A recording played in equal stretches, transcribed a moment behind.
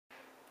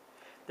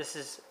This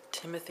is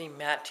Timothy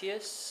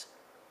Matias,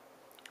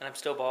 and I'm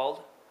still bald,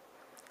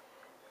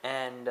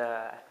 and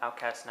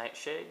Outcast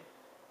Knightshade,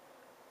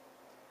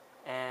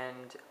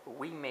 and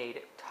we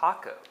made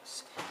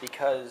tacos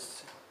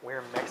because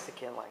we're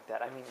Mexican like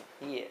that. I mean,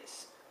 he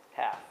is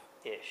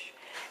half-ish.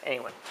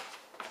 Anyway,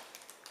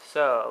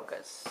 so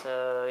guys,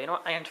 you know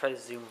what? I'm gonna try the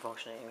zoom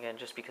function again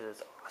just because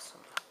it's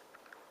awesome.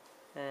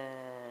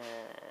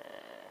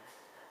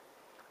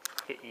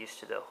 Get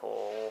used to the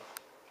whole.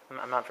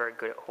 I'm not very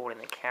good at holding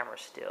the camera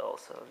still,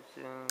 so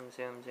zoom,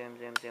 zoom, zoom,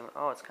 zoom, zoom.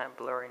 Oh, it's kind of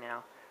blurry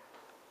now.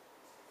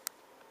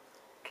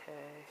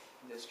 Okay.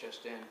 This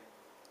just in.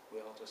 We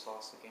all just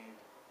lost the game.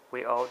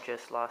 We all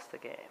just lost the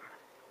game.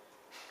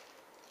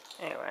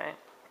 Anyway.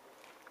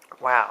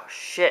 Wow,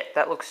 shit.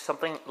 That looks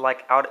something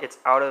like it's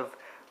out of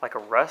like a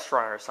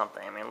restaurant or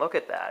something. I mean, look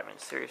at that. I mean,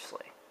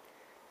 seriously.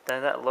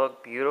 Doesn't that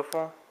look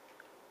beautiful?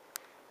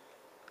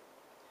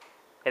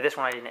 Yeah, this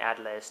one I didn't add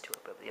lettuce to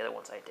it, but the other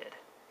ones I did.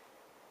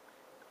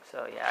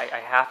 So yeah, I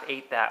half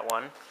ate that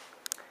one.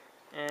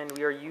 And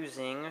we are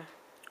using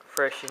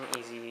Fresh and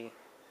Easy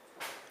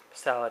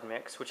salad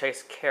mix, which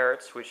has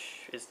carrots,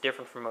 which is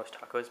different from most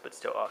tacos, but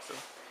still awesome.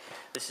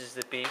 This is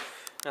the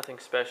beef, nothing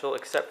special,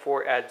 except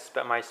for add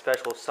my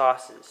special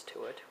sauces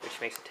to it, which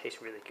makes it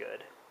taste really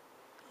good.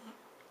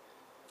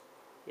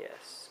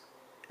 Yes.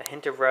 A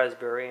hint of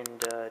raspberry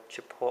and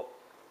chipotle.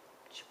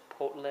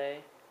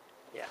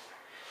 Yeah.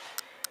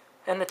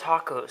 And the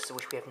tacos,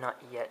 which we have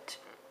not yet.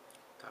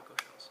 Taco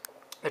shells.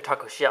 The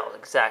taco shells,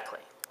 exactly.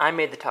 I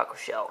made the taco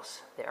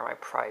shells. They are my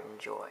pride and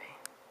joy.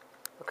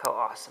 Look how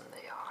awesome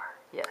they are.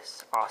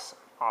 Yes, awesome,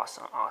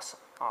 awesome,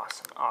 awesome,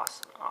 awesome,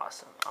 awesome,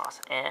 awesome,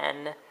 awesome.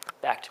 And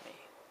back to me.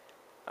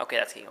 Okay,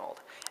 that's getting old.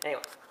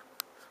 Anyway.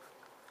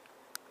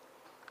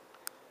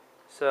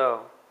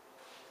 So,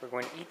 we're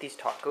going to eat these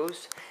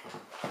tacos.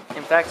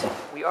 In fact,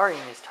 we are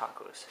eating these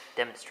tacos.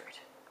 Demonstrate.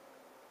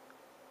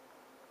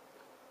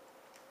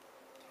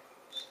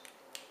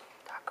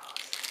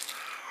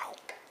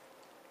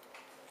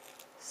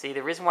 See,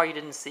 the reason why you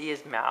didn't see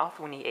his mouth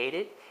when he ate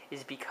it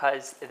is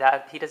because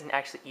he doesn't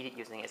actually eat it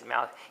using his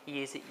mouth.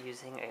 He eats it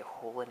using a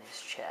hole in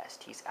his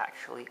chest. He's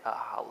actually a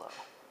hollow.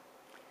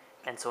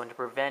 And so to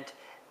prevent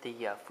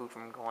the food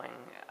from going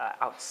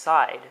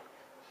outside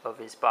of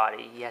his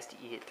body, he has to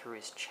eat it through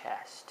his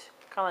chest.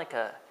 Kind of like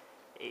a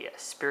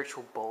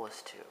spiritual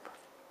bolus tube.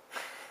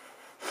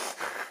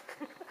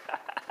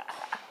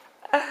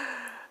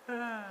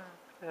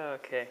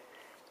 Okay,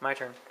 my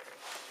turn.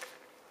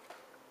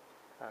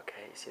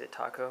 Okay, you see the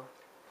taco?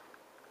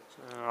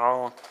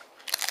 Oh.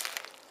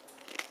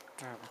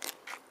 I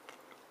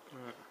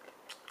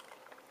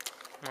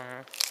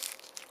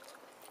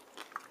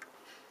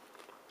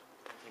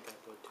think I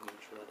put too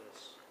much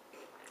lettuce.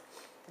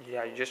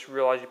 Yeah, you just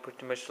realized you put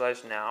too much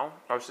lettuce now?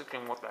 I was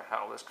thinking, what the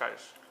hell, this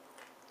guy's...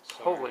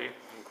 Sorry, Holy...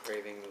 I'm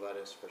craving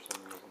lettuce for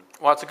some reason.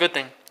 Well, it's a good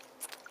thing.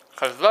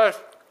 Because lettuce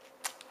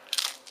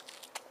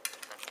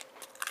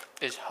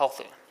is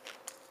healthy.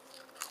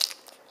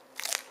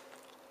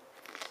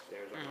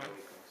 Stairs on my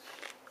weakness.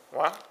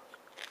 What?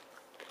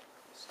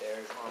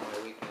 Stairs on my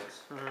weakness.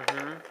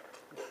 Mm-hmm.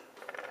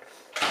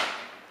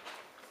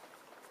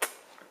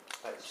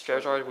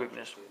 Stairs are his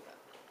weakness.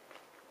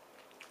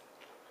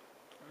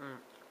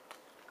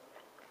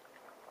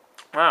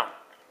 Wow.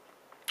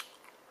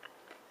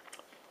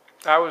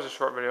 That was a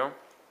short video.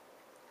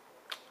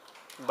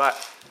 But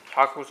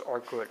tacos are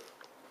good.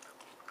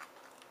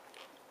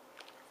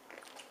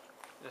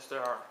 Yes, they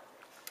are.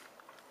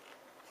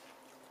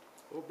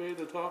 Obey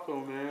the taco,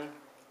 man.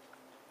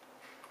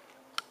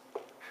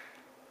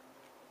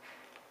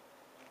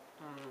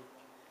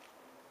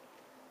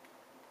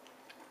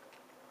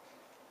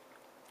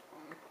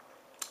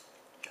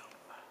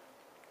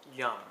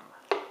 Yum.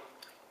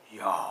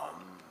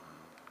 Yum.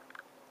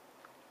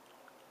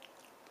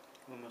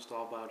 We must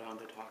all bow down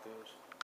to tacos.